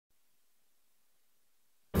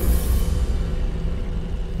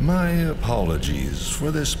My apologies for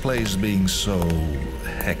this place being so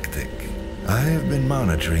hectic. I have been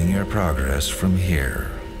monitoring your progress from here.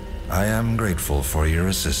 I am grateful for your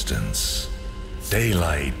assistance.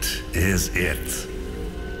 Daylight is it.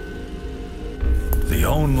 The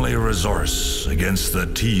only resource against the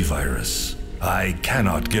T-virus. I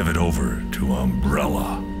cannot give it over to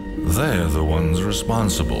Umbrella. They're the ones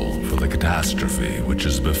responsible for the catastrophe which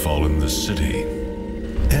has befallen the city.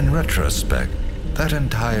 In retrospect, that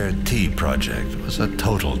entire T project was a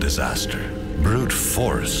total disaster. Brute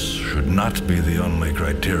force should not be the only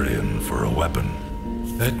criterion for a weapon.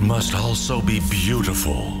 It must also be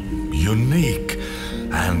beautiful, unique,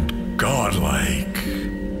 and godlike.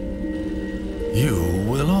 You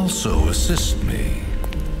will also assist me.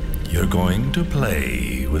 You're going to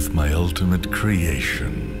play with my ultimate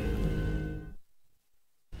creation.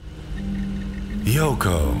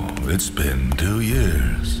 Yoko, it's been 2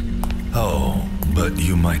 years. Oh, but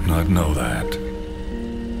you might not know that.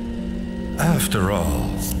 After all,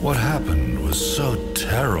 what happened was so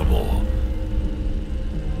terrible.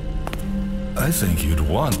 I think you'd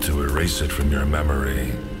want to erase it from your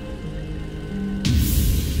memory.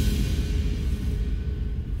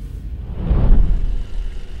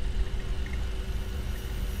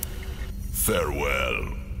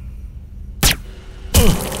 Farewell.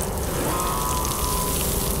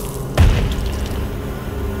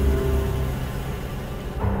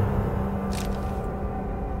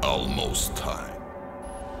 Almost time.